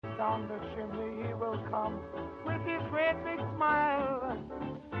down the chimney he will come with his great big smile.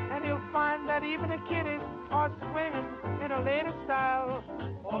 And he'll find that even the kiddies are swinging in a lady style.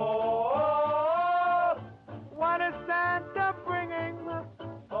 Oh, what is Santa bringing?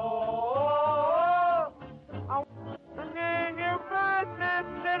 Oh, I'm bringing you birthday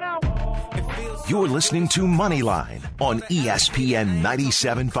dinner. You're listening to Moneyline on ESPN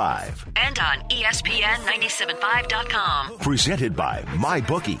 97.5. And on ESPN975.com. Presented by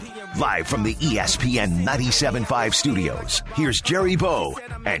MyBookie. Live from the ESPN 97.5 studios. Here's Jerry Bow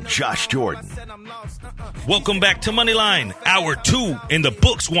and Josh Jordan. Welcome back to Moneyline. Hour 2 in the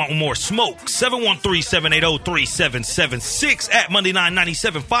books. Want more smoke? 713-780-3776 at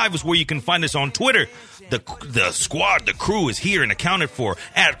Moneyline975 is where you can find us on Twitter. The squad, the crew is here and accounted for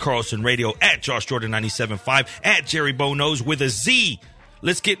at Carlson Radio, at Josh Jordan 97.5, at Jerry Bow Knows with a Z.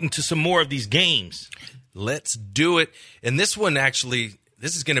 Let's get into some more of these games. Let's do it. And this one actually,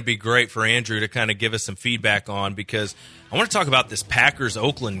 this is going to be great for Andrew to kind of give us some feedback on, because I want to talk about this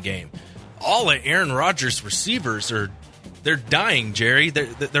Packers-Oakland game. All of Aaron Rodgers' receivers they're dying, Jerry.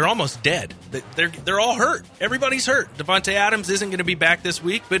 They're almost dead. They're all hurt. Everybody's hurt. Devontae Adams isn't going to be back this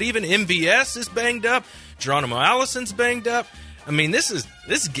week, but even MVS is banged up. Geronimo Allison's banged up. I mean, this is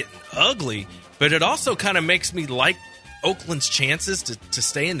getting ugly, but it also kind of makes me like Oakland's chances to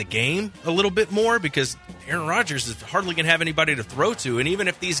stay in the game a little bit more, because Aaron Rodgers is hardly going to have anybody to throw to, and even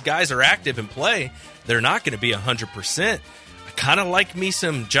if these guys are active and play, they're not going to be 100%. I kind of like me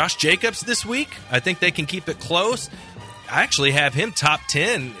some Josh Jacobs this week. I think they can keep it close. I actually have him top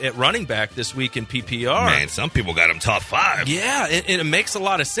 10 at running back this week in PPR. Man, some people got him top 5. Yeah, and it makes a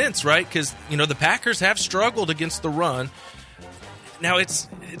lot of sense, right? Because, the Packers have struggled against the run. Now, it's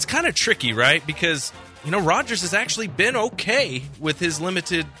kind of tricky, right? Because, Rodgers has actually been okay with his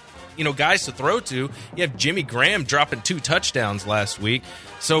limited, guys to throw to. You have Jimmy Graham dropping 2 touchdowns last week.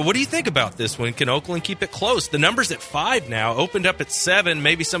 So what do you think about this one? Can Oakland keep it close? The number's at 5 now, opened up at 7.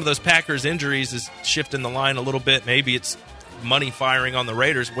 Maybe some of those Packers injuries is shifting the line a little bit. Maybe it's money firing on the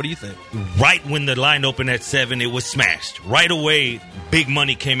Raiders. What do you think? Right when the line opened at 7, it was smashed. Right away, big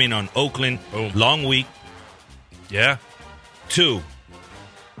money came in on Oakland. Boom. Long week. Yeah. 2,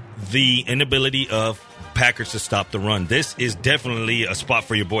 the inability of Packers to stop the run. This is definitely a spot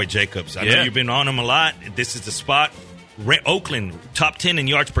for your boy Jacobs. I know you've been on him a lot. This is the spot. Oakland, top 10 in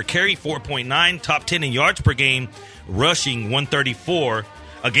yards per carry, 4.9. Top 10 in yards per game, rushing 134.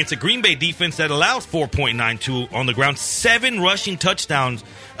 Against a Green Bay defense that allows 4.92 on the ground. 7 rushing touchdowns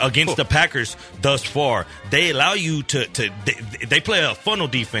against the Packers thus far. They allow you they play a funnel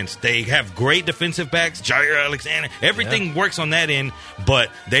defense. They have great defensive backs, Jair Alexander. Everything works on that end,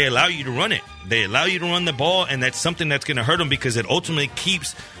 but they allow you to run it. They allow you to run the ball, and that's something that's going to hurt them, because it ultimately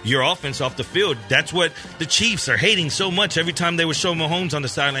keeps your offense off the field. That's what the Chiefs are hating so much. Every time they would show Mahomes on the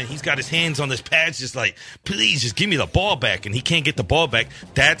sideline, he's got his hands on his pads just like, please, just give me the ball back, and he can't get the ball back.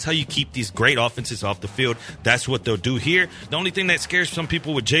 That's how you keep these great offenses off the field. That's what they'll do here. The only thing that scares some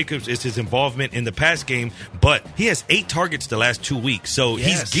people with Jacobs is his involvement in the pass game, but he has 8 targets the last 2 weeks, so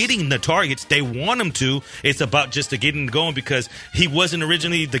he's getting the targets. They want him to. It's about just to get him going, because he wasn't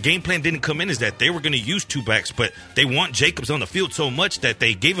originally, the game plan didn't come in as that they were going to use 2 backs, but they want Jacobs on the field so much that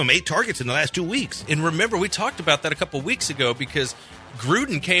they gave him 8 targets in the last 2 weeks. And remember, we talked about that a couple weeks ago, because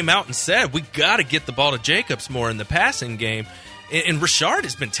Gruden came out and said, we got to get the ball to Jacobs more in the passing game. And Rashard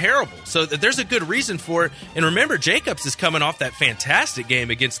has been terrible. So there's a good reason for it. And remember, Jacobs is coming off that fantastic game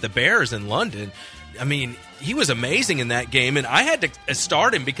against the Bears in London. I mean, he was amazing in that game, and I had to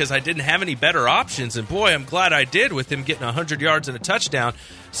start him because I didn't have any better options. And, boy, I'm glad I did with him getting 100 yards and a touchdown.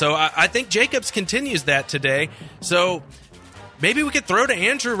 So I think Jacobs continues that today. So maybe we could throw to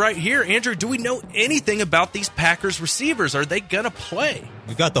Andrew right here. Andrew, do we know anything about these Packers receivers? Are they going to play?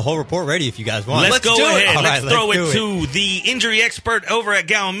 We've got the whole report ready if you guys want. Let's go ahead. Let's throw it to it. the injury expert over at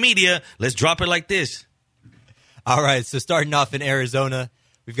Gowan Media. Let's drop it like this. All right, so starting off in Arizona,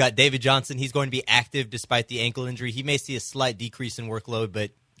 we've got David Johnson. He's going to be active despite the ankle injury. He may see a slight decrease in workload,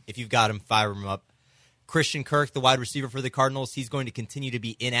 but if you've got him, fire him up. Christian Kirk, the wide receiver for the Cardinals, he's going to continue to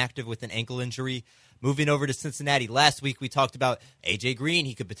be inactive with an ankle injury. Moving over to Cincinnati, last week we talked about A.J. Green.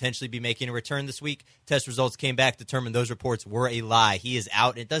 He could potentially be making a return this week. Test results came back, determined those reports were a lie. He is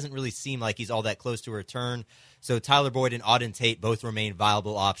out. It doesn't really seem like he's all that close to a return. So Tyler Boyd and Auden Tate both remain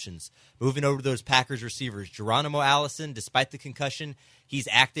viable options. Moving over to those Packers receivers, Geronimo Allison, despite the concussion, he's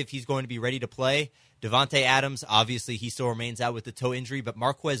active. He's going to be ready to play. Devontae Adams, obviously, he still remains out with the toe injury, but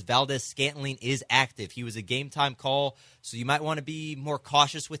Marquez Valdes-Scantling is active. He was a game-time call, so you might want to be more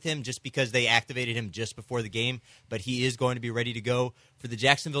cautious with him just because they activated him just before the game, but he is going to be ready to go. For the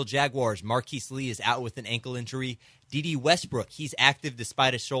Jacksonville Jaguars, Marquise Lee is out with an ankle injury. D.D. Westbrook, he's active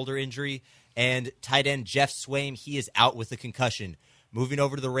despite a shoulder injury. And tight end Jeff Swaim, he is out with a concussion. Moving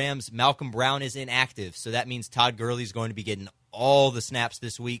over to the Rams, Malcolm Brown is inactive, so that means Todd Gurley is going to be getting all the snaps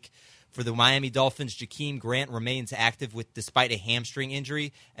this week. For the Miami Dolphins, Jakeem Grant remains active despite a hamstring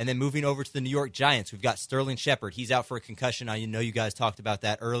injury. And then moving over to the New York Giants, we've got Sterling Shepard. He's out for a concussion. I know you guys talked about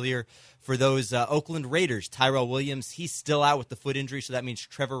that earlier. For those Oakland Raiders, Tyrell Williams, he's still out with the foot injury, so that means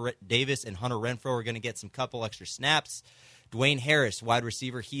Trevor Davis and Hunter Renfrow are going to get some couple extra snaps. Dwayne Harris, wide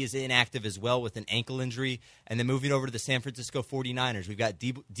receiver, he is inactive as well with an ankle injury. And then moving over to the San Francisco 49ers, we've got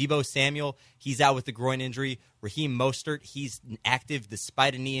Deebo Samuel. He's out with the groin injury. Raheem Mostert, he's active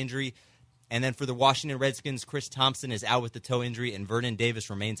despite a knee injury. And then for the Washington Redskins, Chris Thompson is out with the toe injury, and Vernon Davis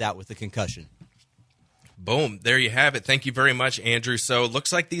remains out with a concussion. Boom. There you have it. Thank you very much, Andrew. So it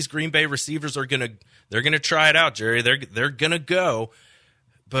looks like these Green Bay receivers are gonna try it out, Jerry. They're gonna go.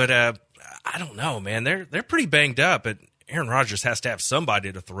 But I don't know, man. They're pretty banged up, but Aaron Rodgers has to have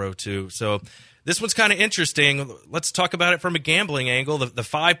somebody to throw to. So this one's kind of interesting. Let's talk about it from a gambling angle. The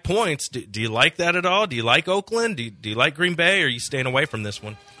 5 points, do you like that at all? Do you like Oakland? Do you like Green Bay, or are you staying away from this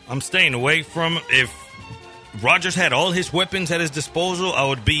one? I'm staying away from. If Rodgers had all his weapons at his disposal, I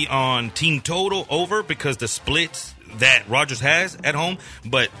would be on team total over because the splits that Rodgers has at home.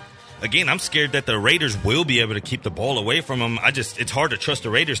 But again, I'm scared that the Raiders will be able to keep the ball away from him. It's hard to trust the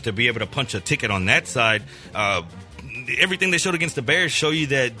Raiders to be able to punch a ticket on that side. Everything they showed against the Bears show you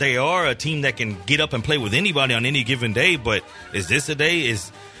that they are a team that can get up and play with anybody on any given day. But is this a day?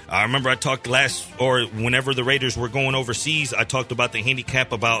 I remember I talked whenever the Raiders were going overseas, I talked about the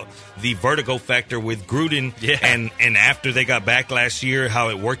handicap about the vertigo factor with Gruden. Yeah. And after they got back last year, how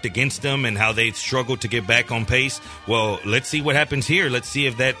it worked against them and how they struggled to get back on pace. Well, let's see what happens here. Let's see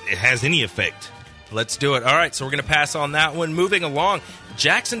if that has any effect. Let's do it. All right, so we're going to pass on that one. Moving along,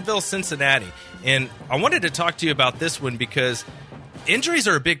 Jacksonville, Cincinnati. And I wanted to talk to you about this one because injuries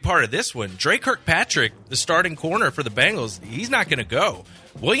are a big part of this one. Dre Kirkpatrick, the starting corner for the Bengals, he's not going to go.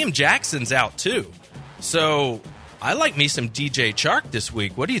 William Jackson's out too. So I like me some DJ Chark this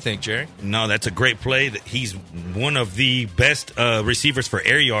week. What do you think, Jerry? No, that's a great play. He's one of the best receivers for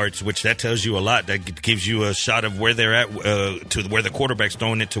air yards, which that tells you a lot. That gives you a shot of where they're at, to where the quarterback's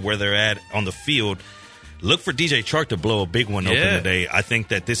throwing it to where they're at on the field. Look for DJ Chark to blow a big one open today. I think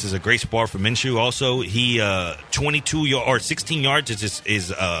that this is a great spot for Minshew. Also, he 16 yards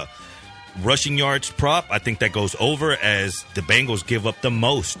is rushing yards prop. I think that goes over as the Bengals give up the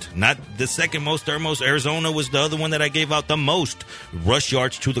most. Not the second most, third most. Arizona was the other one that I gave out the most rush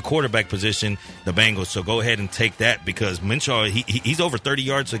yards to the quarterback position, the Bengals. So go ahead and take that because Minshew, he's over 30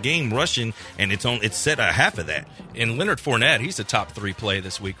 yards a game rushing, and it's set at half of that. And Leonard Fournette, he's a top 3 play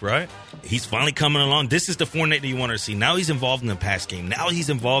this week, right? He's finally coming along. This is the Fournette that you want to see. Now he's involved in the pass game. Now he's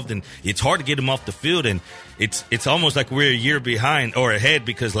involved in. It's hard to get him off the field, and it's almost like we're a year behind or ahead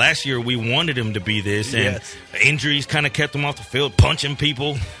because last year we wanted him to be this, and injuries kind of kept him off the field, punching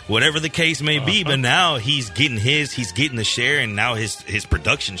people, whatever the case may be. But now he's getting the share, and now his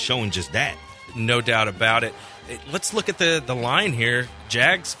production's showing just that. No doubt about it. Let's look at the line here.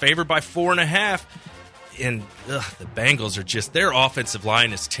 Jags favored by 4.5. And the Bengals are just, their offensive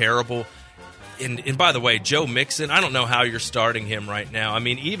line is terrible. And by the way, Joe Mixon, I don't know how you're starting him right now. I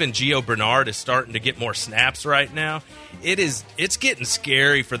mean, even Gio Bernard is starting to get more snaps right now. It's getting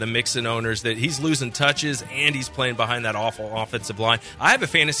scary for the Mixon owners that he's losing touches and he's playing behind that awful offensive line. I have a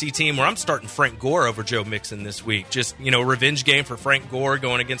fantasy team where I'm starting Frank Gore over Joe Mixon this week. Just, revenge game for Frank Gore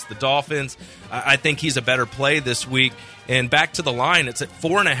going against the Dolphins. I think he's a better play this week. And back to the line, it's at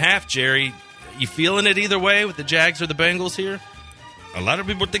 4.5, Jerry. You feeling it either way with the Jags or the Bengals here? A lot of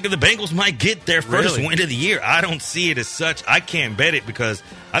people think the Bengals might get their first win of the year. I don't see it as such. I can't bet it because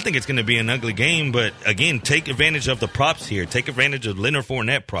I think it's going to be an ugly game. But, again, take advantage of the props here. Take advantage of Leonard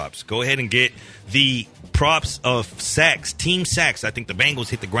Fournette props. Go ahead and get the props of sacks, team sacks. I think the Bengals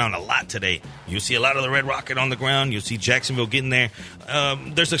hit the ground a lot today. You'll see a lot of the Red Rocket on the ground. You'll see Jacksonville getting there.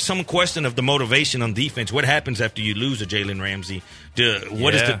 There's some question of the motivation on defense. What happens after you lose a Jalen Ramsey?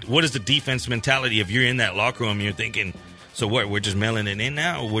 What is the defense mentality if you're in that locker room and you're thinking, so what, we're just mailing it in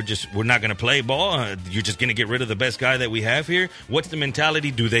now? We're not going to play ball? You're just going to get rid of the best guy that we have here? What's the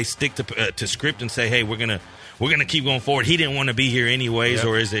mentality? Do they stick to script and say, hey, we're going to keep going forward? He didn't want to be here anyways. Yep.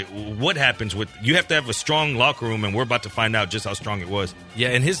 Or is it, what happens with, you have to have a strong locker room, and we're about to find out just how strong it was. Yeah,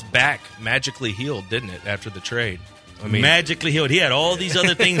 and his back magically healed, didn't it, after the trade? Magically healed. He had all these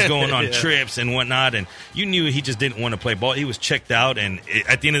other things going on, trips and whatnot, and you knew he just didn't want to play ball. He was checked out, and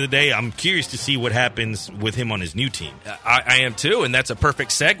at the end of the day, I'm curious to see what happens with him on his new team. I am too, and that's a perfect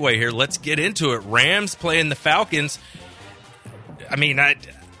segue here. Let's get into it. Rams playing the Falcons. I mean,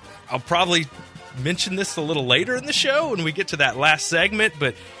 I'll probably mention this a little later in the show when we get to that last segment,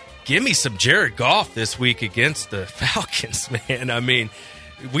 but give me some Jared Goff this week against the Falcons, man. I mean,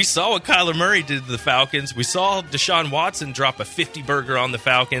 we saw what Kyler Murray did to the Falcons. We saw Deshaun Watson drop a 50-burger on the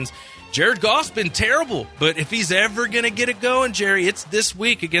Falcons. Jared Goff's been terrible, but if he's ever going to get it going, Jerry, it's this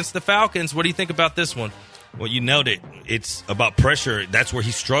week against the Falcons. What do you think about this one? Well, you nailed it. It's about pressure. That's where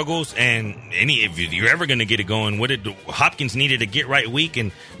he struggles. And if you're ever going to get it going, Hopkins needed a get-right week,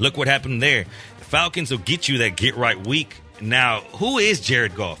 and look what happened there. The Falcons will get you that get-right week. Now, who is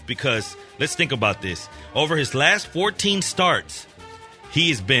Jared Goff? Because let's think about this. Over his last 14 starts, he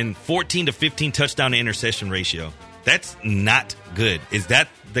has been 14 to 15 touchdown to interception ratio. That's not good. Is that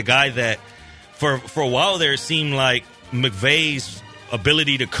the guy that for a while there it seemed like McVay's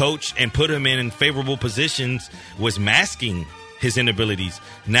ability to coach and put him in favorable positions was masking his inabilities?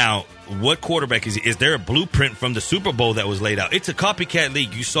 Now, what quarterback is he? Is there a blueprint from the Super Bowl that was laid out? It's a copycat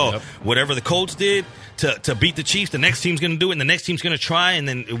league. You saw whatever the Colts did to beat the Chiefs, the next team's going to do it, and the next team's going to try. And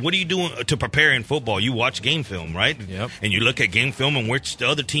then what are you doing to prepare in football? You watch game film, right? Yep. And you look at game film and which the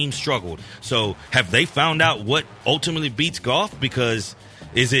other team struggled. So have they found out what ultimately beats Goff? Because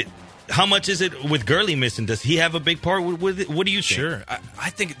how much is it with Gurley missing? Does he have a big part with it? What do you think? Sure. I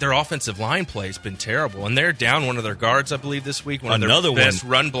think their offensive line play has been terrible, and they're down one of their guards, I believe, this week. Another best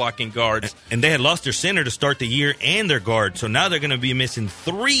run-blocking guards. And they had lost their center to start the year and their guard, so now they're going to be missing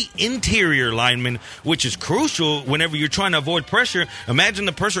 3 interior linemen, which is crucial whenever you're trying to avoid pressure. Imagine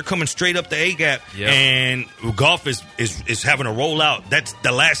the pressure coming straight up the A-gap, and Goff is having a rollout. That's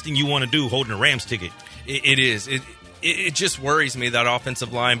the last thing you want to do holding a Rams ticket. It is. It just worries me, that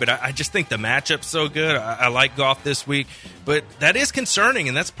offensive line, but I just think the matchup's so good. I like Goff this week, but that is concerning,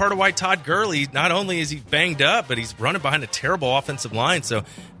 and that's part of why Todd Gurley, not only is he banged up, but he's running behind a terrible offensive line, so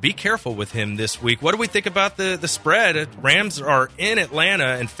be careful with him this week. What do we think about the spread? Rams are in Atlanta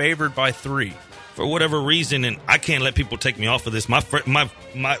and favored by 3. For whatever reason, and I can't let people take me off of this, my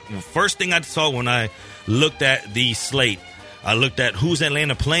first thing I saw when I looked at the slate, I looked at who's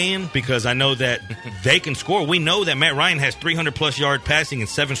Atlanta playing because I know that they can score. We know that Matt Ryan has 300-plus yard passing in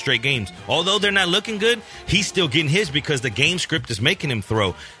 7 straight games. Although they're not looking good, he's still getting his because the game script is making him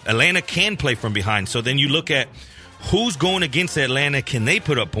throw. Atlanta can play from behind. So then you look at who's going against Atlanta. Can they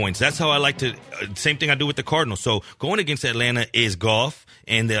put up points? That's how I like to – same thing I do with the Cardinals. So going against Atlanta is Goff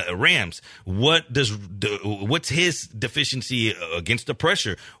and the Rams. What's his deficiency against the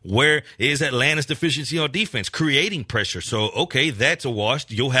pressure? Where is Atlanta's deficiency on defense? Creating pressure. So, okay, that's a wash.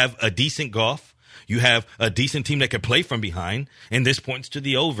 You'll have a decent Goff. You have a decent team that can play from behind, and this points to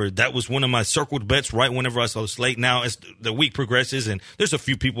the over. That was one of my circled bets right whenever I saw the slate. Now, as the week progresses, and there's a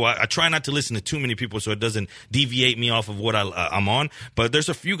few people, I try not to listen to too many people so it doesn't deviate me off of what I'm on, but there's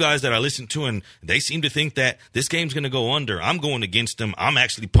a few guys that I listen to, and they seem to think that this game's going to go under. I'm going against them. I'm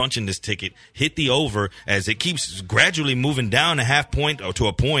actually punching this ticket. Hit the over as it keeps gradually moving down a half point or to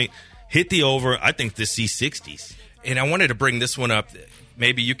a point. Hit the over. I think this sees 60s. And I wanted to bring this one up.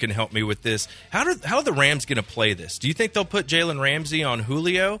 Maybe you can help me with this. How are the Rams going to play this? Do you think they'll put Jalen Ramsey on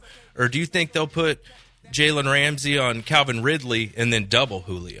Julio, or do you think they'll put Jalen Ramsey on Calvin Ridley and then double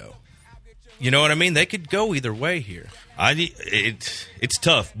Julio? You know what I mean? They could go either way here. It's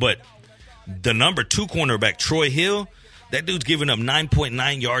tough, but the number 2 cornerback, Troy Hill, that dude's giving up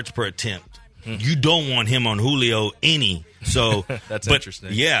 9.9 yards per attempt. You don't want him on Julio any. So that's interesting.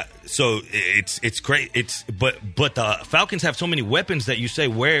 Yeah, so it's great. But the Falcons have so many weapons that you say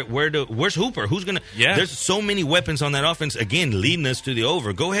where's Hooper? Who's gonna? Yeah. There's so many weapons on that offense. Again, leading us to the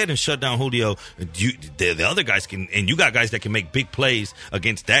over. Go ahead and shut down Julio. The other guys can, and you got guys that can make big plays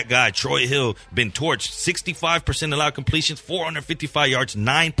against that guy. Troy Hill been torched. 65% allowed completions, 455 yards,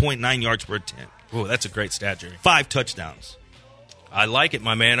 9.9 yards per attempt. Oh, that's a great stat, Jerry. 5 touchdowns. I like it,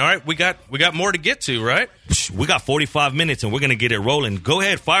 my man. All right, we got more to get to, right? We got 45 minutes, and we're going to get it rolling. Go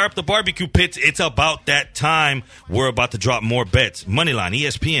ahead, fire up the barbecue pits. It's about that time. We're about to drop more bets. Moneyline,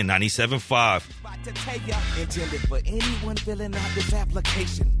 ESPN 97.5. Intended for anyone filling out this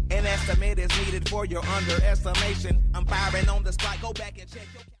application. An estimate is needed for your underestimation. I'm firing on the spot. Go back and check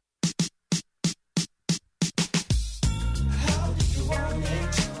your... How do you want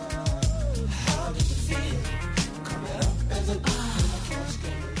it? How do you feel? Coming up as a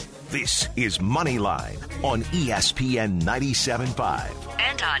This is Moneyline on ESPN 97.5.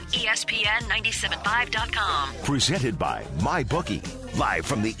 And on ESPN975.com. Presented by MyBookie. Live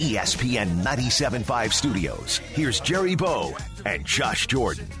from the ESPN 97.5 studios. Here's Jerry Bow and Josh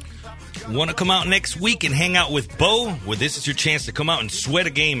Jordan. Want to come out next week and hang out with Bo? Well, this is your chance to come out and sweat a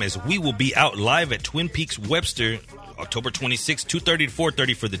game as we will be out live at Twin Peaks Webster October 26th, 2:30 to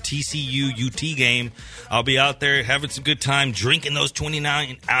 4:30 for the TCU-UT game. I'll be out there having some good time, drinking those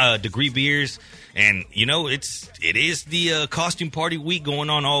 29-degree beers, And, it is the costume party week going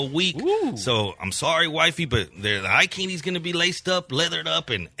on all week. Ooh. So I'm sorry, wifey, but the eye candy's going to be laced up, leathered up,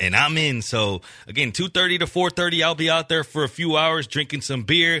 and I'm in. So, again, 2:30 to 4:30, I'll be out there for a few hours drinking some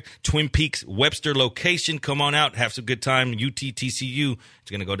beer. Twin Peaks, Webster location. Come on out, have some good time. UT-TCU,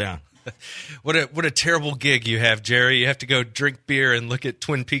 it's going to go down. What a terrible gig you have, Jerry. You have to go drink beer and look at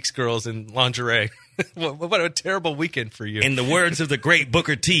Twin Peaks girls in lingerie. What a terrible weekend for you. In the words of the great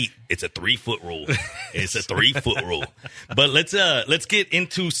Booker T, it's a 3-foot rule. It's a 3-foot rule. But let's get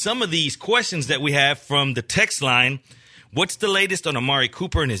into some of these questions that we have from the text line. What's the latest on Amari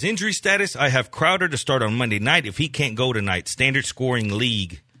Cooper and his injury status? I have Crowder to start on Monday night if he can't go tonight. Standard scoring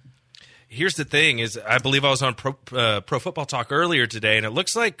league. Here's the thing is I believe I was on Pro Football Talk earlier today, and it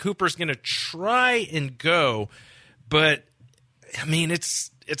looks like Cooper's going to try and go. But, I mean, it's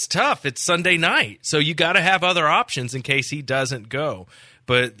tough. It's Sunday night. So you got to have other options in case he doesn't go.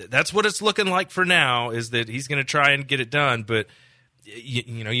 But that's what it's looking like for now, is that he's going to try and get it done. But,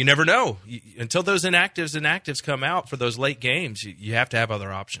 you never know. Until those inactives come out for those late games, you have to have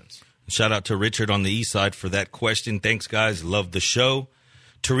other options. Shout out to Richard on the east side for that question. Thanks, guys. Love the show.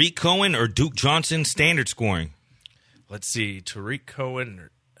 Tariq Cohen or Duke Johnson, standard scoring? Let's see. Tariq Cohen.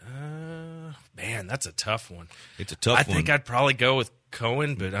 Man, that's a tough one. It's a tough one. I think I'd probably go with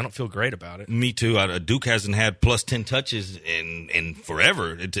Cohen, but I don't feel great about it. Me too. Duke hasn't had plus 10 touches in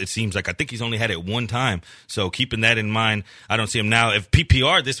forever. It seems like I think he's only had it one time. So keeping that in mind, I don't see him now. If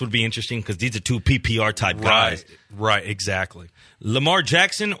PPR, this would be interesting because these are two PPR type guys. Right, exactly. Lamar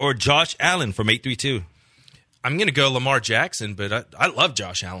Jackson or Josh Allen from 832? I'm going to go Lamar Jackson, but I love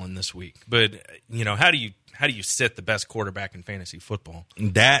Josh Allen this week. But, how do you sit the best quarterback in fantasy football?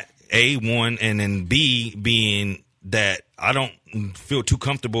 That, A1, and then B being that I don't feel too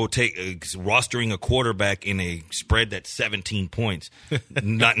comfortable rostering a quarterback in a spread that's 17 points.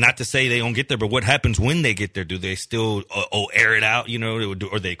 not to say they don't get there, but what happens when they get there? Do they still air it out,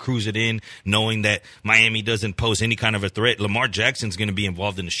 or they cruise it in, knowing that Miami doesn't pose any kind of a threat? Lamar Jackson's going to be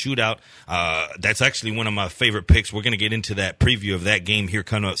involved in the shootout. That's actually one of my favorite picks. We're going to get into that preview of that game here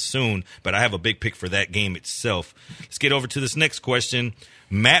coming up soon, but I have a big pick for that game itself. Let's get over to this next question.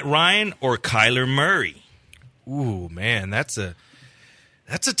 Matt Ryan or Kyler Murray? Ooh, man, that's a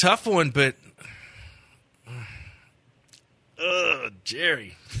tough one, but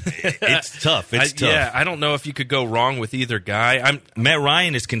Jerry. It's tough. It's tough. Yeah, I don't know if you could go wrong with either guy. Matt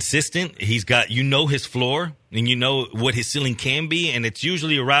Ryan is consistent. He's got his floor and what his ceiling can be, and it's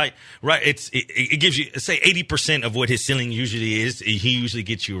usually right. It gives you, say, 80% of what his ceiling usually is. He usually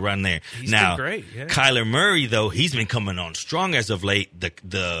gets you around there. He's now, been great. Yeah. Kyler Murray, though, he's been coming on strong as of late.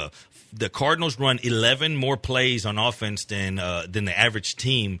 The Cardinals run 11 more plays on offense than the average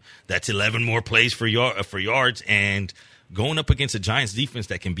team. That's 11 more plays for yards, and going up against a Giants defense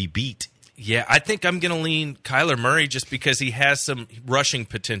that can be beat. Yeah, I think I'm going to lean Kyler Murray just because he has some rushing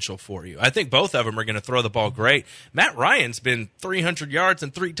potential for you. I think both of them are going to throw the ball great. Matt Ryan's been 300 yards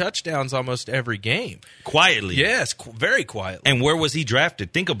and 3 touchdowns almost every game. Quietly. Yes, very quietly. And where was he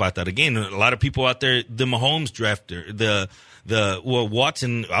drafted? Think about that. Again, a lot of people out there, the Mahomes drafter,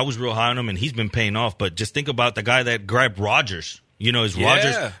 Watson, I was real high on him, and he's been paying off. But just think about the guy that grabbed Rodgers.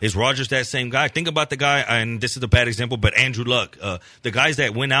 Is Rodgers that same guy? Think about the guy, and this is a bad example, but Andrew Luck. The guys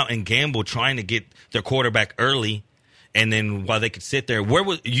that went out and gambled trying to get their quarterback early, and then while they could sit there.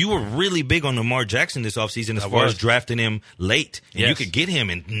 You were really big on Lamar Jackson this offseason as far as drafting him late. And you could get him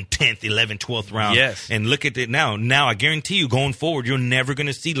in 10th, 11th, 12th round. Yes. And look at it now. Now, I guarantee you, going forward, you're never going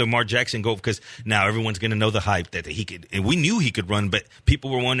to see Lamar Jackson go because now everyone's going to know the hype that he could. And we knew he could run, but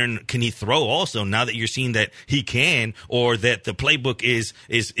people were wondering, can he throw also? Now that you're seeing that he can, or that the playbook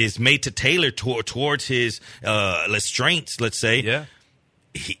is made to tailor towards his strengths, let's say. Yeah.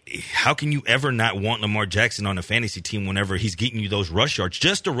 How can you ever not want Lamar Jackson on a fantasy team whenever he's getting you those rush yards?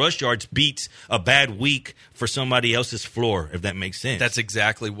 Just the rush yards beats a bad week for somebody else's floor, if that makes sense. That's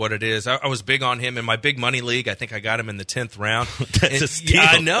exactly what it is. I was big on him in my big money league. I think I got him in the 10th round. That's a steal.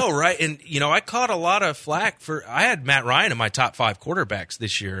 Yeah, I know, right? And, I caught a lot of flack I had Matt Ryan in my top 5 quarterbacks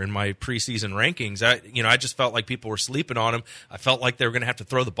this year in my preseason rankings. I just felt like people were sleeping on him. I felt like they were going to have to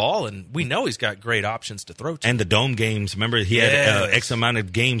throw the ball, and we know he's got great options to throw to. And the dome games. Remember, he had X amount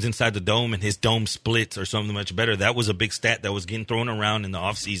of games inside the dome, and his dome splits or something much better. That was a big stat that was getting thrown around in the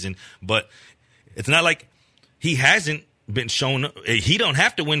offseason. But it's not like he hasn't been shown. He don't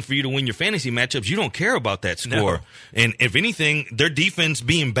have to win for you to win your fantasy matchups. You don't care about that score. No. And if anything, their defense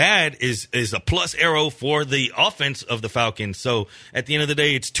being bad is a plus arrow for the offense of the Falcons. So at the end of the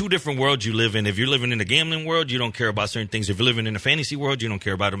day, it's two different worlds you live in. If you're living in the gambling world, you don't care about certain things. If you're living in the fantasy world, you don't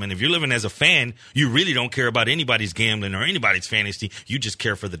care about them. And if you're living as a fan, you really don't care about anybody's gambling or anybody's fantasy. You just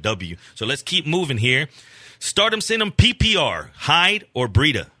care for the W. So let's keep moving here. Start 'em, send 'em, PPR, Hyde or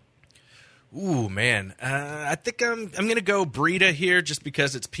Breida? Ooh, man. I think I'm going to go Breida here just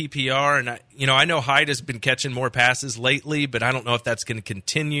because it's PPR. And, I know Hyde has been catching more passes lately, but I don't know if that's going to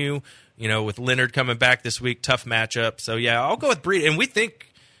continue. With Leonard coming back this week, tough matchup. So, yeah, I'll go with Breida. And we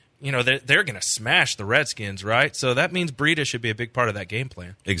think, they're going to smash the Redskins, right? So that means Breida should be a big part of that game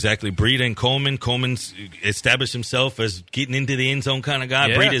plan. Exactly. Breida and Coleman. Coleman's established himself as getting into the end zone kind of guy.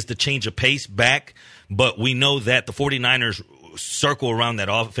 Yeah. Breida is the change of pace back. But we know that the 49ers circle around that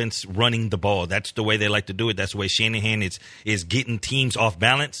offense running the ball. That's the way they like to do it. That's the way Shanahan is getting teams off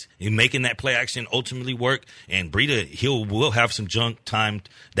balance and making that play action ultimately work. And Breida, will have some junk time.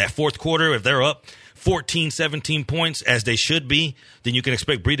 That fourth quarter, if they're up 14, 17 points, as they should be, then you can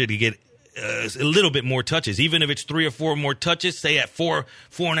expect Breida to get a little bit more touches. Even if it's 3 or 4 more touches, say at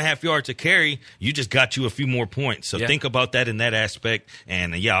 4.5 yards a carry, you just got you a few more points. So think about that in that aspect.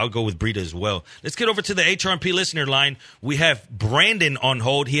 And I'll go with Breida as well. Let's get over to the HRP listener line. We have Brandon on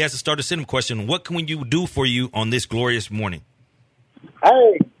hold. He has a starter send him question. What can we do for you on this glorious morning?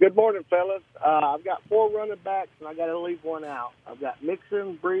 Hey, good morning, fellas. I've got 4 running backs, and I got to leave one out. I've got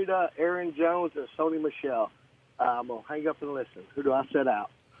Mixon, Breida, Aaron Jones, and Sony Michel. I'm going to hang up and listen. Who do I set out?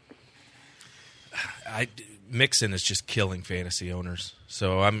 Mixon is just killing fantasy owners,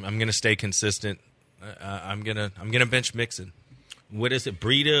 so I'm going to stay consistent. I'm gonna bench Mixon. What is it?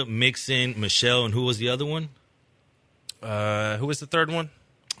 Breida, Mixon, Michelle, and who was the other one? Who was the third one?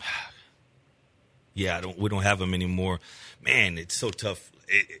 Yeah, we don't have them anymore. Man, it's so tough.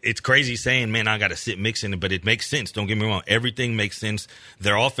 It's crazy saying, man, I got to sit Mixon, but it makes sense. Don't get me wrong. Everything makes sense.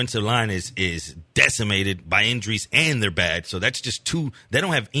 Their offensive line is decimated by injuries, and they're bad. So that's just two. They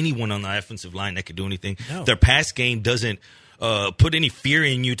don't have anyone on the offensive line that could do anything. No. Their pass game doesn't put any fear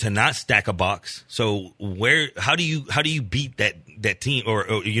in you to not stack a box. So how do you beat that team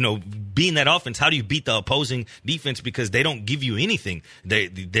or being that offense? How do you beat the opposing defense, because they don't give you anything?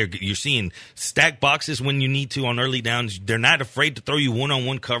 You're seeing stack boxes when you need to on early downs. They're not afraid to throw you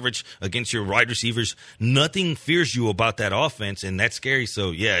one-on-one coverage against your wide receivers. Nothing fears you about that offense, and that's scary.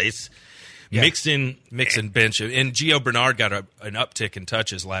 So it's Mixon bench, and Gio Bernard got an uptick in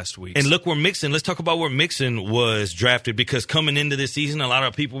touches last week. And look where let's talk about where Mixon was drafted, because coming into this season, a lot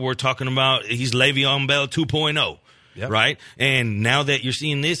of people were talking about he's Le'Veon Bell 2.0. Yep. Right? And now that you're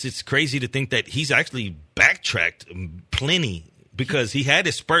seeing this, it's crazy to think that he's actually backtracked plenty, because he had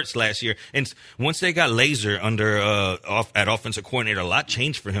his spurts last year. And once they got Laser under at offensive coordinator, a lot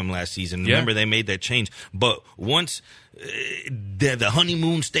changed for him last season. Remember, they made that change. But once the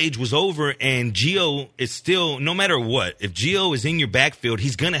honeymoon stage was over, and Gio is still, no matter what, if Gio is in your backfield,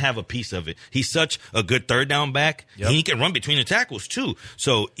 he's going to have a piece of it. He's such a good third down back. Yep. He can run between the tackles too.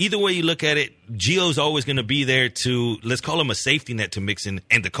 So either way you look at it, Gio's always going to be there to, let's call him a safety net to Mixon,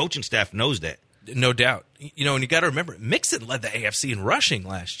 and the coaching staff knows that. No doubt. And you got to remember, Mixon led the AFC in rushing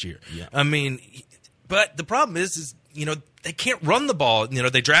last year. Yeah. I mean, but the problem is they can't run the ball.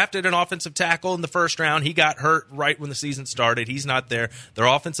 They drafted an offensive tackle in the first round. He got hurt right when the season started. He's not there. Their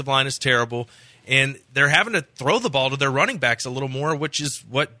offensive line is terrible. And they're having to throw the ball to their running backs a little more, which is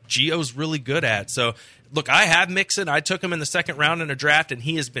what Gio's really good at. So, look, I have Mixon. I took him in the second round in a draft, and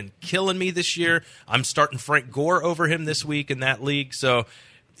he has been killing me this year. I'm starting Frank Gore over him this week in that league. So,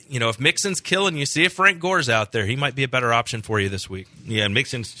 if Mixon's killing you, see if Frank Gore's out there. He might be a better option for you this week. Yeah, and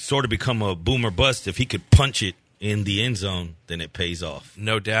Mixon's sort of become a boomer bust. If he could punch it in the end zone, then it pays off.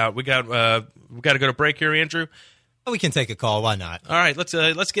 No doubt. We got to go to break here, Andrew. We can take a call. Why not? All right,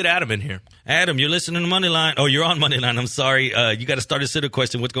 let's get Adam in here. Adam, you're listening to Moneyline. Oh, you're on Moneyline. I'm sorry. You got to start a sitter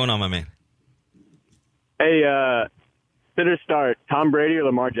question. What's going on, my man? Hey, sitter start. Tom Brady or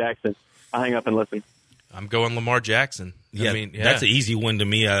Lamar Jackson? I'll hang up and listen. I'm going Lamar Jackson. Yeah, that's an easy one to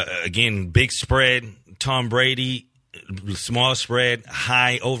me. Again, big spread, Tom Brady, small spread,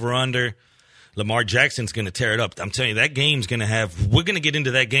 high over-under. Lamar Jackson's going to tear it up. I'm telling you, that game's going to we're going to get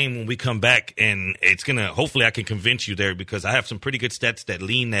into that game when we come back, and it's going to, hopefully I can convince you there, because I have some pretty good stats that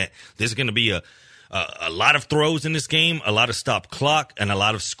lean that there's going to be a lot of throws in this game, a lot of stop clock, and a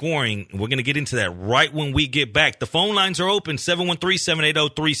lot of scoring. We're going to get into that right when we get back. The phone lines are open,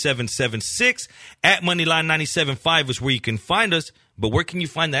 713-780-3776. At Moneyline 97.5 is where you can find us. But where can you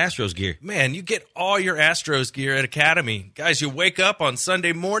find the Astros gear? Man, you get all your Astros gear at Academy. Guys, you wake up on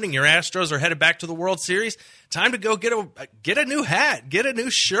Sunday morning, your Astros are headed back to the World Series. time to go get a new hat, get a new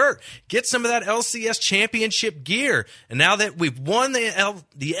shirt, get some of that LCS championship gear. And now that we've won the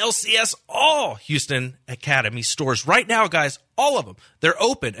LCS, all Houston Academy stores right now, guys, all of them, they're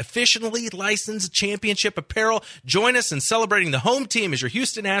open, officially licensed championship apparel. Join us in celebrating the home team as your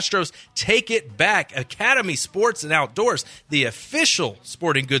Houston Astros take it back. Academy Sports and Outdoors, the official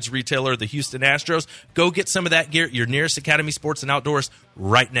sporting goods retailer of the Houston Astros. Go get some of that gear at your nearest Academy Sports and Outdoors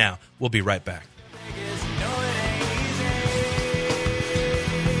right now. We'll be right back.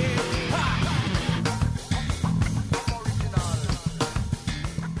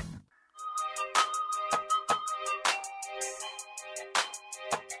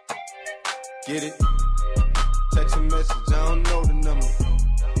 Get it? Text a message, I don't know the number.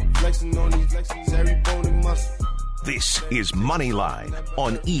 Flexing on these flexes, every bone and muscle. This is Moneyline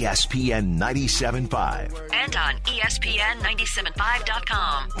on ESPN 97.5. And on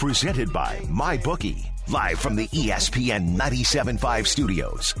ESPN975.com. Presented by MyBookie. Live from the ESPN 97.5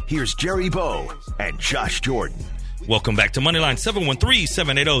 studios, here's Jerry Bow and Josh Jordan. Welcome back to Moneyline.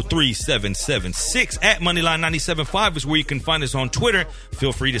 713-780-3776. At Moneyline975 is where you can find us on Twitter.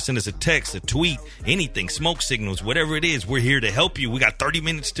 Feel free to send us a text, a tweet, anything, smoke signals, whatever it is. We're here to help you. We got 30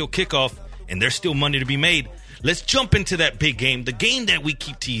 minutes till kickoff, and there's still money to be made. Let's jump into that big game, the game that we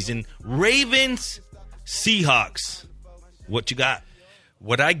keep teasing. Ravens, Seahawks. What you got?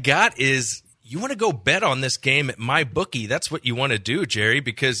 What I got is, you want to go bet on this game at MyBookie. That's what you want to do, Jerry,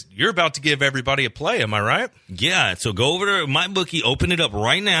 because you're about to give everybody a play. Am I right? Yeah, so go over to MyBookie, open it up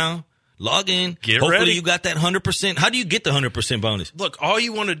right now, log in. Hopefully ready. You got that 100%. How do you get the 100% bonus? Look, all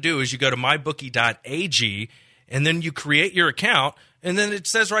you want to do is you go to mybookie.ag, and then you create your account, and then it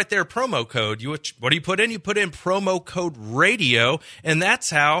says right there, promo code. What do you put in? You put in promo code radio, and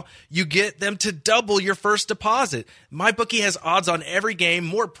that's how you get them to double your first deposit. MyBookie has odds on every game,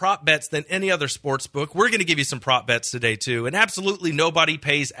 more prop bets than any other sports book. We're going to give you some prop bets today, too. And absolutely nobody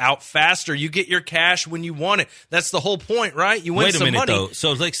pays out faster. You get your cash when you want it. That's the whole point, right? You win some money. Wait a minute, though.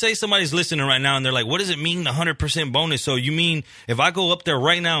 So, like, say somebody's listening right now, and they're like, what does it mean, the 100% bonus? So you mean if I go up there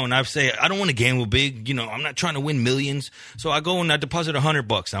right now and I say, I don't want to gamble big, I'm not trying to win millions. So I go and I deposit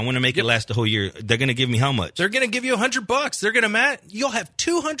 $100. I want to make it last the whole year. They're going to give me how much? They're going to give you $100. They're going to you'll have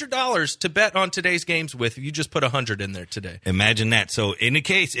 $200 to bet on today's games with. You just put $100 in there today. Imagine that. So in the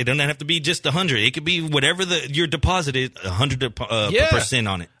case, it doesn't have to be just $100. It could be whatever your deposit is, 100%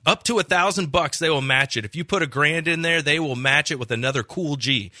 on it. Up to $1,000, they will match it. If you put $1,000 in there, they will match it with another cool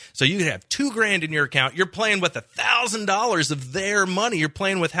G. So you could have $2,000 in your account. You're playing with $1,000 of their money. You're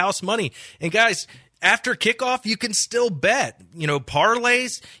playing with house money. And guys, after kickoff, you can still bet.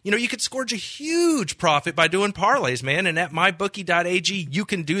 Parlays, you could score a huge profit by doing parlays, man. And at mybookie.ag, you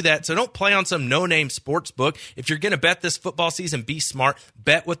can do that. So don't play on some no-name sports book. If you're going to bet this football season, be smart.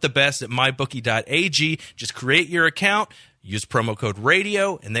 Bet with the best at mybookie.ag. Just create your account. Use promo code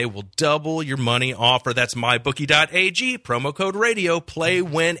radio, and they will double your money offer. That's mybookie.ag, promo code radio. Play,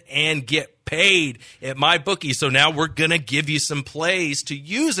 win, and get paid at MyBookie. So now we're going to give you some plays to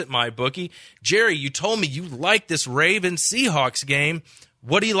use at MyBookie. Jerry, you told me you like this Ravens-Seahawks game.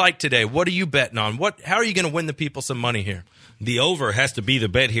 What do you like today? What are you betting on? How are you going to win the people some money here? The over has to be the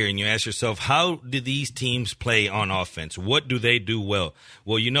bet here, and you ask yourself, how do these teams play on offense? What do they do well?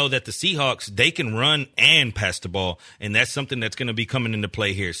 Well, you know that the Seahawks, they can run and pass the ball, and that's something that's going to be coming into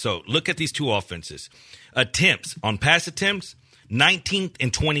play here. So look at these two offenses. Attempts, on pass attempts, 19th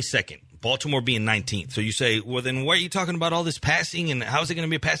and 22nd. Baltimore being 19th. So you say, well, then why are you talking about all this passing, and how is it going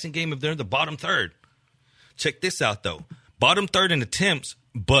to be a passing game if they're the bottom third? Check this out, though. Bottom third in attempts,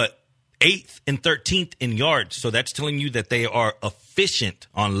 but 8th and 13th in yards. So that's telling you that they are efficient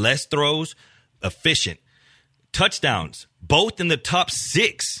on less throws, efficient. Touchdowns, both in the top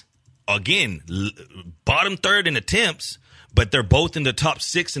 6. Again, bottom third in attempts, but they're both in the top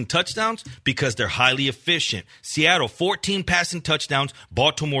 6 in touchdowns because they're highly efficient. Seattle, 14 passing touchdowns,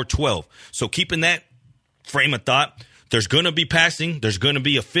 Baltimore, 12. So keeping that frame of thought, there's going to be passing, there's going to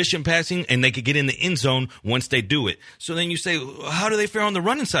be efficient passing, and they could get in the end zone once they do it. So then you say, how do they fare on the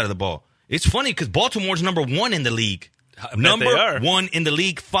running side of the ball? It's funny because Baltimore's number 1 in the league. Number 1 in the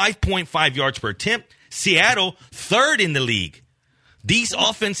league, 5.5 yards per attempt. Seattle, 3rd in the league. These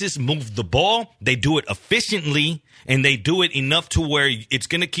offenses move the ball. They do it efficiently, and they do it enough to where it's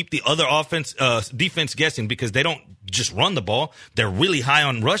going to keep the other defense guessing because they don't just run the ball. They're really high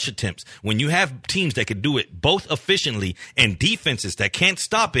on rush attempts. When you have teams that can do it both efficiently and defenses that can't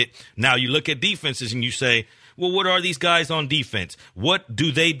stop it, now you look at defenses and you say, well, what are these guys on defense? What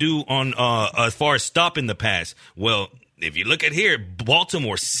do they do on as far as stopping the pass? Well, if you look at here,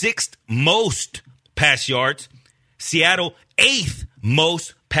 Baltimore, 6th most pass yards. Seattle, 8th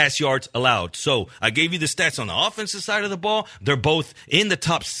most pass yards allowed. So I gave you the stats on the offensive side of the ball. They're both in the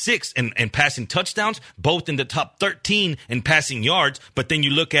top 6 in passing touchdowns, both in the top 13 in passing yards. But then you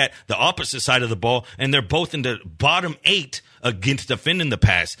look at the opposite side of the ball, and they're both in the bottom 8 against defending the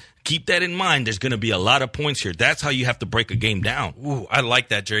pass. Keep that in mind. There's going to be a lot of points here. That's how you have to break a game down. Ooh, I like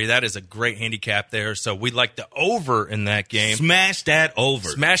that, Jerry. That is a great handicap there. So we like the over in that game. Smash that over.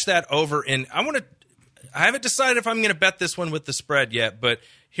 Smash that over. And I haven't decided if I'm going to bet this one with the spread yet, but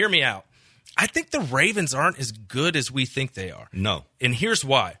hear me out. I think the Ravens aren't as good as we think they are. No. And here's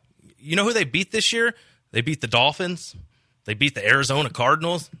why. You know who they beat this year? They beat the Dolphins. They beat the Arizona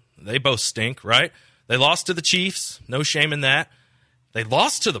Cardinals. They both stink, right? They lost to the Chiefs. No shame in that. They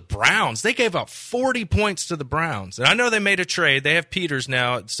lost to the Browns. They gave up 40 points to the Browns. And I know they made a trade. They have Peters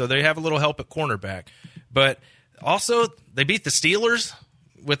now, so they have a little help at cornerback. But also, they beat the Steelers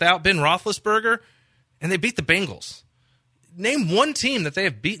without Ben Roethlisberger, and they beat the Bengals. Name one team that they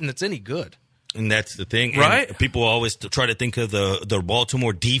have beaten that's any good. And that's the thing. Right? And people always try to think of the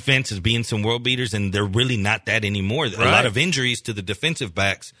Baltimore defense as being some world beaters, and they're really not that anymore. Right. A lot of injuries to the defensive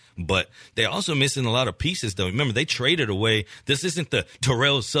backs, but they're also missing a lot of pieces, though. Remember, they traded away. This isn't the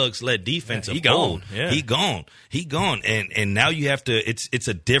Terrell Suggs-led defense of old. Yeah. He gone. And now you have to – it's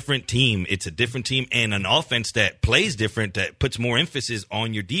a different team. It's a different team and an offense that plays different, that puts more emphasis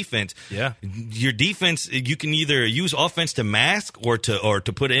on your defense. Yeah. Your defense, you can either use offense to mask or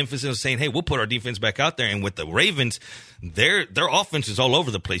to put an emphasis on saying, hey, we'll put our defense back out there. And with the Ravens, their offense is all over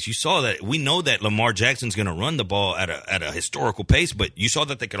the place. You saw that. We know that Lamar Jackson's going to run the ball at a historical pace, but you saw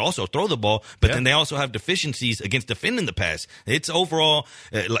that they could also throw the ball, but then they also have deficiencies against defending the pass. It's overall,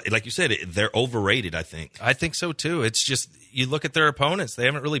 like you said, they're overrated, I think. I think so, too. It's just, you look at their opponents, they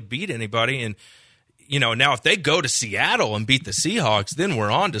haven't really beat anybody. And, you know, now if they go to Seattle and beat the Seahawks, then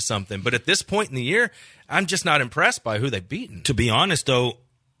we're on to something. But at this point in the year, I'm just not impressed by who they've beaten. To be honest, though,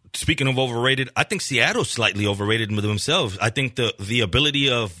 speaking of overrated, I think Seattle's slightly overrated themselves. I think the ability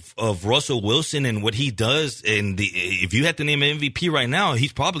of Russell Wilson and what he does, and if you had to name an MVP right now,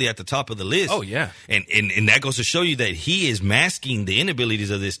 he's probably at the top of the list. Oh, yeah. And that goes to show you that he is masking the inabilities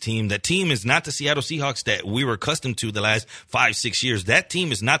of this team. That team is not the Seattle Seahawks that we were accustomed to the last 5-6 years. That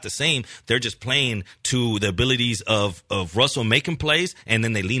team is not the same. They're just playing to the abilities of Russell making plays, and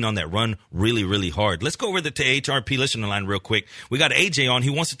then they lean on that run really, really hard. Let's go over to HRP listener line real quick. We got AJ on. He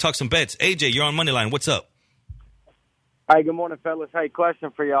wants to talk some bets. AJ, you're on Moneyline. What's up? Hey, good morning, fellas. Hey,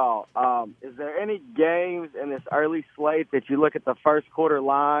 question for y'all. Is there any games in this early slate that you look at the first quarter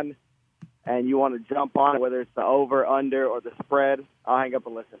line and you want to jump on it, whether it's the over, under, or the spread? I'll hang up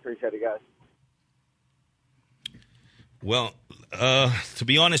and listen. Appreciate it, guys. Well, to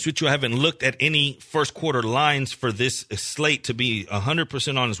be honest with you, I haven't looked at any first quarter lines for this slate, to be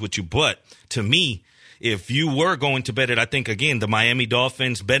 100% honest with you. But to me, if you were going to bet it, I think, again, the Miami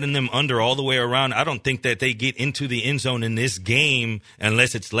Dolphins, betting them under all the way around, I don't think that they get into the end zone in this game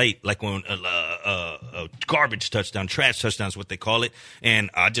unless it's late, like when a garbage touchdown, trash touchdown is what they call it. And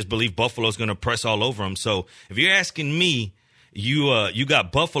I just believe Buffalo's going to press all over them. So if you're asking me, you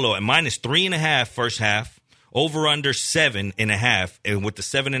got Buffalo at -3.5 first half, over under 7.5, and with the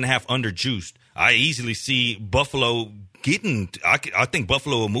 7.5 under juiced, I easily see Buffalo I think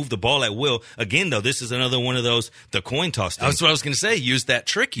Buffalo will move the ball at will. Again, though, this is another one of those, the coin toss things. That's what I was going to say. Use that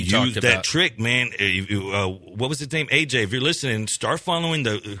trick you talked about. Use that trick, man. What was his name? AJ, if you're listening, start following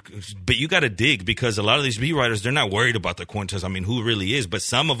but you got to dig, because a lot of these beat writers, they're not worried about the coin toss. I mean, who really is? But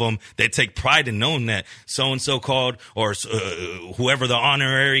some of them, they take pride in knowing that so-and-so called, or whoever the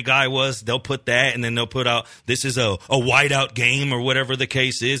honorary guy was, they'll put that, and then they'll put out, this is a whiteout game, or whatever the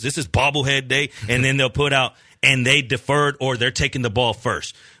case is. This is bobblehead day, and then they'll put out, and they deferred, or they're taking the ball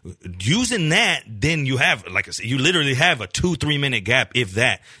first. Using that, then you have, like I said, you literally have a 2-3 minute gap, if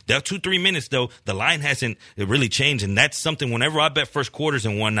that. That 2-3 minutes, though, the line hasn't really changed, and that's something whenever I bet first quarters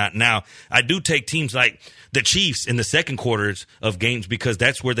and whatnot. Now, I do take teams like the Chiefs in the second quarters of games, because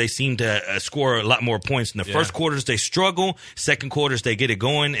that's where they seem to score a lot more points. In the first quarters, they struggle. Second quarters, they get it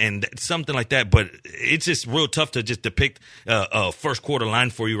going, and something like that. But it's just real tough to just depict a first quarter line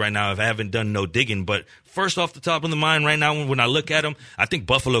for you right now if I haven't done no digging. But first off the top of the mind right now, when I look at them, I think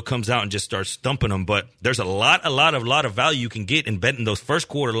Buffalo comes out and just starts stumping them. But there's a lot of value you can get in betting those first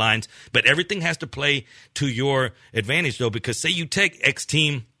quarter lines. But everything has to play to your advantage, though, because say you take X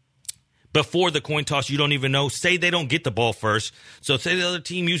team before the coin toss, you don't even know. Say they don't get the ball first. So say the other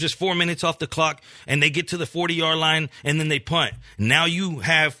team uses 4 minutes off the clock and they get to the 40-yard line and then they punt. Now you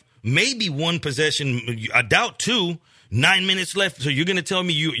have maybe one possession. I doubt two. 9 minutes left. So you're going to tell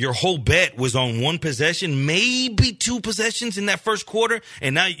me your whole bet was on one possession, maybe 2 possessions in that first quarter,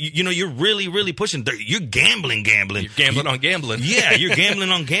 and now you're really, really pushing. You're gambling. You're gambling on gambling. Yeah, you're gambling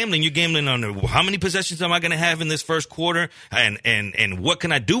on gambling. You're gambling on how many possessions am I going to have in this first quarter, and what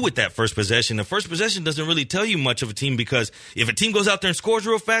can I do with that first possession? The first possession doesn't really tell you much of a team, because if a team goes out there and scores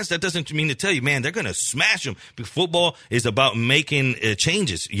real fast, that doesn't mean to tell you, man, they're going to smash them. Football is about making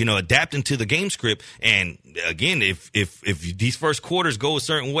changes, adapting to the game script. And again, if these first quarters go a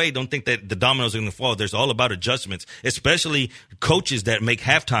certain way, don't think that the dominoes are going to fall. There's all about adjustments, especially coaches that make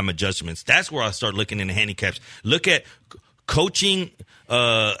halftime adjustments. That's where I start looking into handicaps. Look at coaching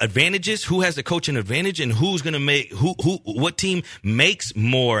advantages. Who has the coaching advantage, and who's going to make what team makes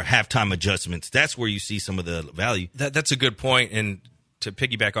more halftime adjustments? That's where you see some of the value. That's a good point. And to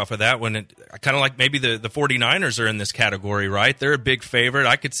piggyback off of that one, I kind of like maybe the 49ers are in this category, right? They're a big favorite.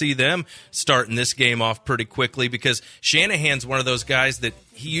 I could see them starting this game off pretty quickly, because Shanahan's one of those guys that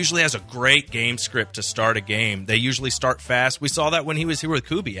he usually has a great game script to start a game. They usually start fast. We saw that when he was here with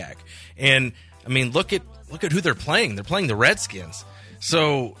Kubiak. And, I mean, look at who they're playing. They're playing the Redskins.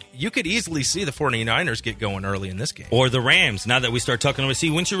 So you could easily see the 49ers get going early in this game. Or the Rams, now that we start talking about. See,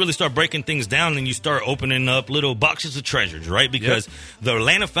 once you really start breaking things down, and you start opening up little boxes of treasures, right? Because the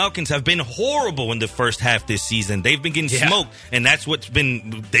Atlanta Falcons have been horrible in the first half this season. They've been getting smoked, and that's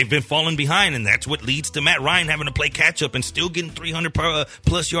they've been falling behind, and that's what leads to Matt Ryan having to play catch-up and still getting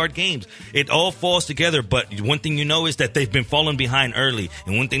 300-plus yard games. It all falls together, but one thing you know is that they've been falling behind early.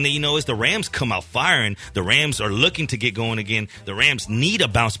 And one thing that you know is the Rams come out firing. The Rams are looking to get going again. The Rams need a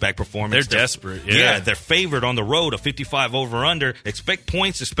bounce-back performance. They're desperate. Yeah, they're favored on the road, a 55 over-under. Expect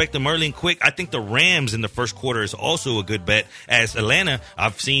points, expect them early and quick. I think the Rams in the first quarter is also a good bet, as Atlanta,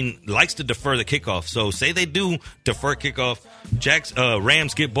 I've seen, likes to defer the kickoff. So say they do defer kickoff,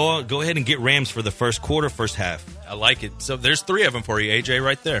 Rams get ball, go ahead and get Rams for the first quarter, first half. I like it. So there's 3 of them for you, AJ,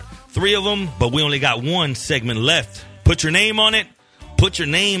 right there. 3 of them, but we only got 1 segment left. Put your name on it. Put your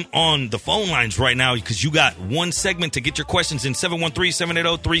name on the phone lines right now, because you got 1 segment to get your questions in.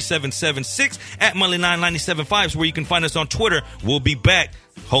 713-780-3776 at Moneyline 97.5 is where you can find us on Twitter. We'll be back.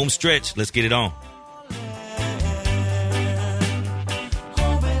 Home stretch. Let's get it on.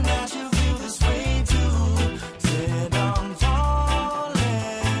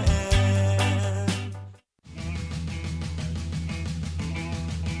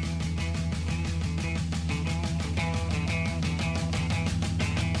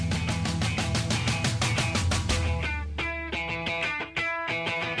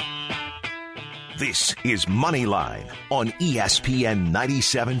 This is Moneyline on ESPN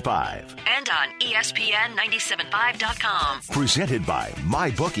 97.5. And on ESPN975.com. Presented by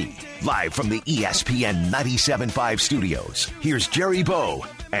MyBookie. Live from the ESPN 97.5 studios. Here's Jerry Bow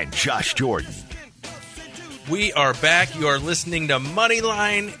and Josh Jordan. We are back. You are listening to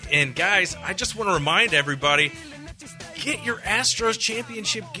Moneyline. And guys, I just want to remind everybody, get your Astros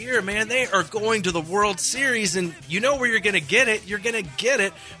championship gear, man. They are going to the World Series, and you know where you're going to get it. You're going to get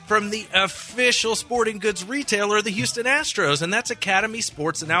it from the official sporting goods retailer of the Houston Astros, and that's Academy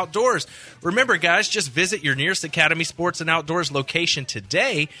Sports and Outdoors. Remember, guys, just visit your nearest Academy Sports and Outdoors location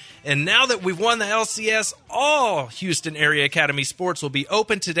today, and now that we've won the LCS, all Houston area Academy Sports will be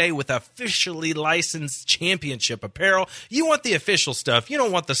open today with officially licensed championship apparel. You want the official stuff. You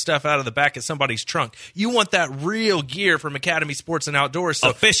don't want the stuff out of the back of somebody's trunk. You want that real gear from Academy Sports and Outdoors.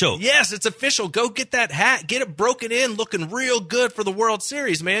 So, official. Yes, it's official. Go get that hat. Get it broken in, looking real good for the World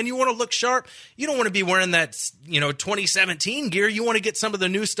Series, man. You want to look sharp. You don't want to be wearing that, 2017 gear. You want to get some of the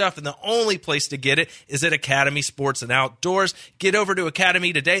new stuff, and the only place to get it is at Academy Sports and Outdoors. Get over to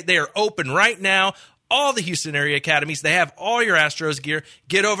Academy today. They are open right now. All the Houston area academies, they have all your Astros gear.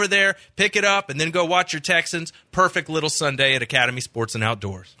 Get over there, pick it up, and then go watch your Texans. Perfect little Sunday at Academy Sports and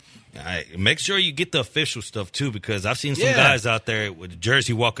Outdoors. Make sure you get the official stuff, too, because I've seen some guys out there with a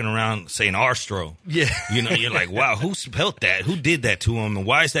jersey walking around saying Arstro. Yeah. You're like, wow, who spelled that? Who did that to him? And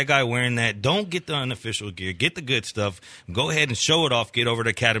why is that guy wearing that? Don't get the unofficial gear. Get the good stuff. Go ahead and show it off. Get over to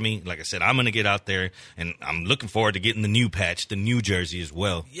Academy. Like I said, I'm going to get out there, and I'm looking forward to getting the new patch, the new jersey as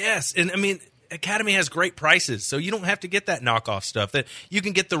well. Yes, and I mean, Academy has great prices, so you don't have to get that knockoff stuff. That you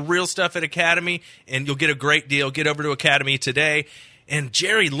can get the real stuff at Academy, and you'll get a great deal. Get over to Academy today. And,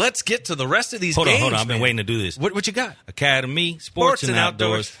 Jerry, let's get to the rest of these games. Hold on. I've been waiting to do this. What you got? Academy Sports and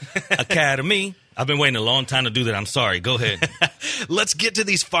Outdoors. Academy. I've been waiting a long time to do that. I'm sorry. Go ahead. Let's get to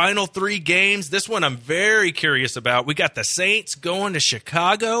these final 3 games. This one I'm very curious about. We got the Saints going to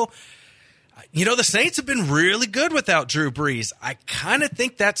Chicago. The Saints have been really good without Drew Brees. I kind of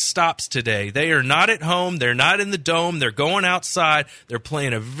think that stops today. They are not at home. They're not in the dome. They're going outside. They're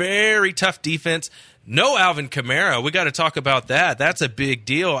playing a very tough defense. No Alvin Kamara. We got to talk about that. That's a big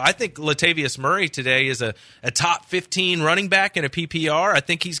deal. I think Latavius Murray today is a top 15 running back in a PPR. I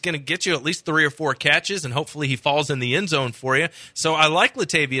think he's going to get you at least 3 or 4 catches, and hopefully he falls in the end zone for you. So I like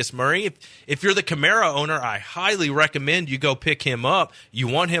Latavius Murray. If you're the Kamara owner, I highly recommend you go pick him up. You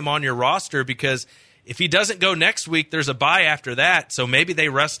want him on your roster because if he doesn't go next week, there's a bye after that. So maybe they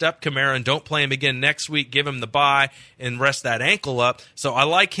rest up Kamara and don't play him again next week, give him the bye, and rest that ankle up. So I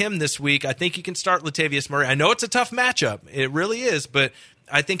like him this week. I think you can start Latavius Murray. I know it's a tough matchup. It really is, but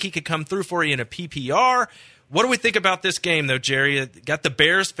I think he could come through for you in a PPR. What do we think about this game, though, Jerry? Got the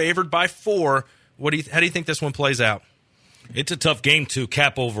Bears favored by 4. How do you think this one plays out? It's a tough game to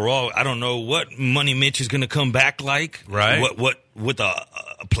cap overall. I don't know what Money Mitch is going to come back like. Right. What the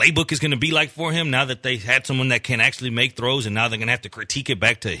playbook is going to be like for him now that they had someone that can actually make throws, and now they're going to have to critique it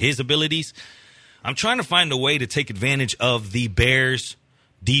back to his abilities. I'm trying to find a way to take advantage of the Bears'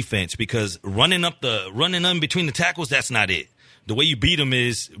 defense because running in between the tackles, that's not it. The way you beat them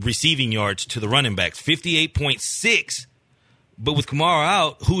is receiving yards to the running backs, 58.6. But with Kamara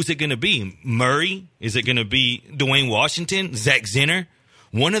out, who's it going to be? Murray? Is it going to be Dwayne Washington? Zach Zinner?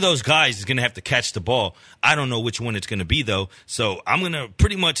 One of those guys is going to have to catch the ball. I don't know which one it's going to be, though. So I'm going to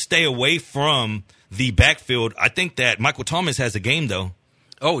pretty much stay away from the backfield. I think that Michael Thomas has a game, though.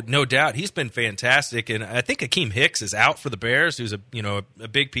 Oh, no doubt. He's been fantastic. And I think Akeem Hicks is out for the Bears, who's a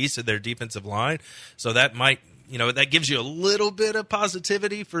big piece of their defensive line. So that might, that gives you a little bit of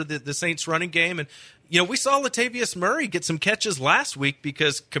positivity for the Saints running game. And, we saw Latavius Murray get some catches last week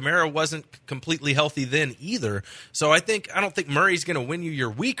because Kamara wasn't completely healthy then either. So I don't think Murray's going to win you your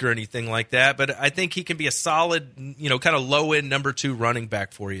week or anything like that, but I think he can be a solid, kind of low-end number 2 running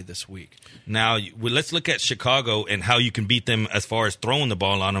back for you this week. Now, let's look at Chicago and how you can beat them as far as throwing the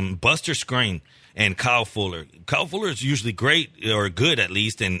ball on them. Buster Skrine and Kyle Fuller. Kyle Fuller is usually great or good at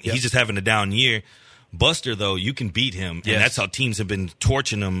least, and he's just having a down year. Buster, though, you can beat him, and that's how teams have been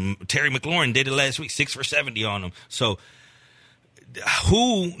torching him. Terry McLaurin did it last week, 6 for 70 on him. So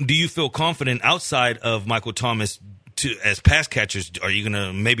who do you feel confident outside of Michael Thomas as pass catchers? Are you going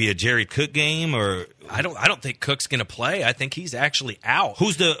to maybe a Jared Cook game? Or I don't think Cook's going to play. I think he's actually out.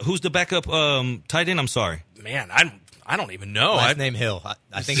 Who's the backup tight end? I'm sorry. Man, I don't even know. Last name Hill.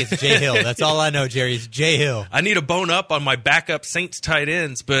 I think it's Jay Hill. That's all I know, Jerry. It's Jay Hill. I need to bone up on my backup Saints tight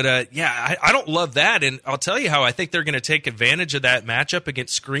ends. But, I don't love that. And I'll tell you how I think they're going to take advantage of that matchup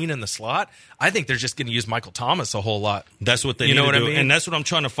against Skrine in the slot. I think they're just going to use Michael Thomas a whole lot. That's what they need to do. I mean? And that's what I'm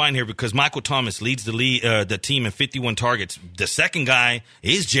trying to find here because Michael Thomas leads the team in 51 targets. The second guy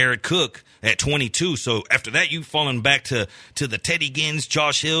is Jared Cook at 22. So after that, you've fallen back to the Teddy Gins,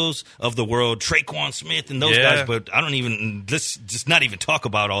 Josh Hills of the world, Traquan Smith and those guys. But let's just not even talk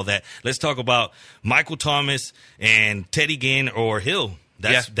about all that. Let's talk about Michael Thomas and Teddy Ginn or Hill.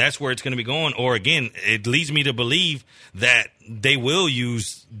 That's where it's going to be going. Or again, it leads me to believe that they will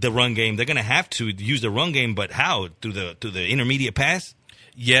use the run game. They're going to have to use the run game, but how? Through the intermediate pass?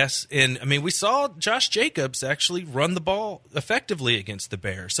 Yes, and we saw Josh Jacobs actually run the ball effectively against the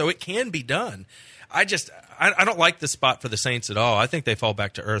Bears, so it can be done. I don't like this spot for the Saints at all. I think they fall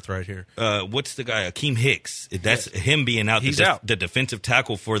back to earth right here. What's the guy? Akeem Hicks. That's him being out. He's out. The defensive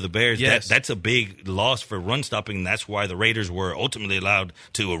tackle for the Bears. Yes. That's a big loss for run stopping. That's why the Raiders were ultimately allowed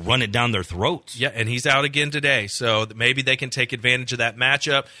to run it down their throats. Yeah, and he's out again today, so maybe they can take advantage of that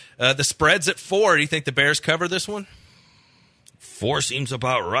matchup. The spread's at 4. Do you think the Bears cover this one? 4 seems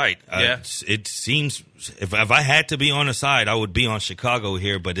about right. Yeah. It seems if I had to be on a side, I would be on Chicago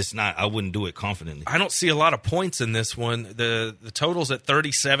here, but it's not. I wouldn't do it confidently. I don't see a lot of points in this one. The total's at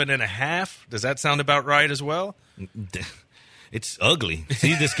 37.5. Does that sound about right as well? It's ugly.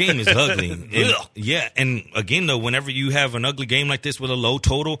 See, this game is ugly. And again, though, whenever you have an ugly game like this with a low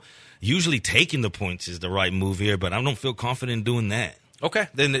total, usually taking the points is the right move here, but I don't feel confident in doing that. Okay,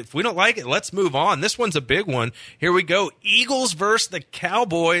 then if we don't like it, let's move on. This one's a big one. Here we go. Eagles versus the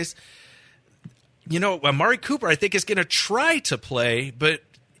Cowboys. Amari Cooper, I think, is going to try to play, but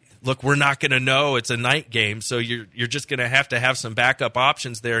look, we're not going to know. It's a night game, so you're just going to have some backup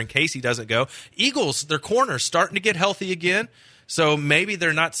options there in case he doesn't go. Eagles, their corner's starting to get healthy again, so maybe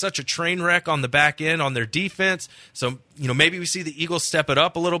they're not such a train wreck on the back end on their defense. So, maybe we see the Eagles step it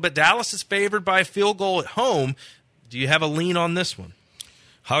up a little bit. Dallas is favored by a field goal at home. Do you have a lean on this one?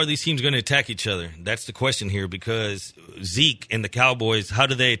 How are these teams going to attack each other? That's the question here because Zeke and the Cowboys, how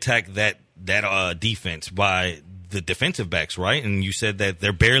do they attack that defense? By the defensive backs, right? And you said that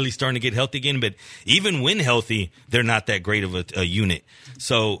they're barely starting to get healthy again, but even when healthy, they're not that great of a unit.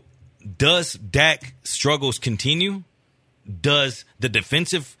 So does Dak struggles continue? Does the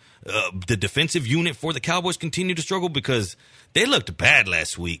defensive unit for the Cowboys continue to struggle? Because they looked bad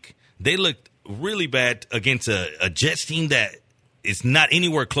last week. They looked really bad against a Jets team that is not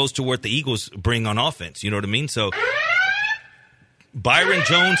anywhere close to what the Eagles bring on offense. You know what I mean? So Byron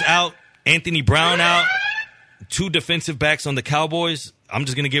Jones out, Anthony Brown out, 2 defensive backs on the Cowboys. I'm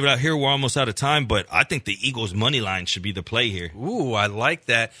just going to give it out here. We're almost out of time, but I think the Eagles' money line should be the play here. Ooh, I like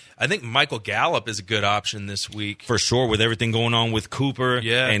that. I think Michael Gallup is a good option this week. For sure, with everything going on with Cooper.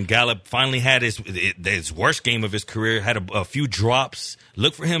 Yeah. And Gallup finally had his worst game of his career, had a few drops.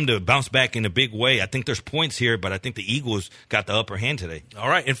 Look for him to bounce back in a big way. I think there's points here, but I think the Eagles got the upper hand today. All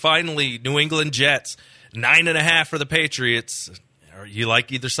right, and finally, New England Jets, 9.5 for the Patriots. You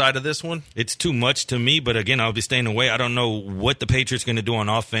like either side of this one? It's too much to me, but again, I'll be staying away. I don't know what the Patriots are going to do on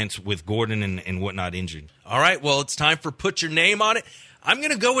offense with Gordon and whatnot injured. All right, well, it's time for Put Your Name on It. I'm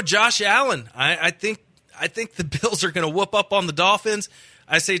going to go with Josh Allen. I think the Bills are going to whoop up on the Dolphins.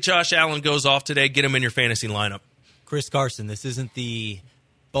 I say Josh Allen goes off today. Get him in your fantasy lineup. Chris Carson, this isn't the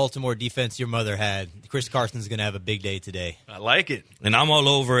Baltimore defense your mother had. Chris Carson's going to have a big day today. I like it. And I'm all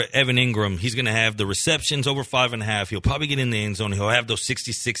over Evan Ingram. He's going to have the receptions over 5.5. He'll probably get in the end zone. He'll have those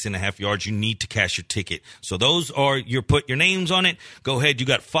 66.5 yards you need to cash your ticket. So those are put your names on it. Go ahead. You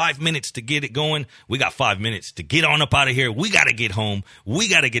got 5 minutes to get it going. We got 5 minutes to get on up out of here. We got to get home. We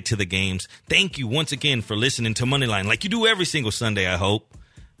got to get to the games. Thank you once again for listening to Moneyline like you do every single Sunday, I hope.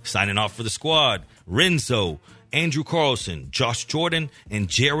 Signing off for the squad, Renzo, Andrew Carlson, Josh Jordan, and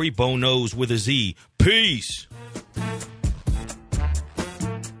Jerry Bonos with a Z. Peace.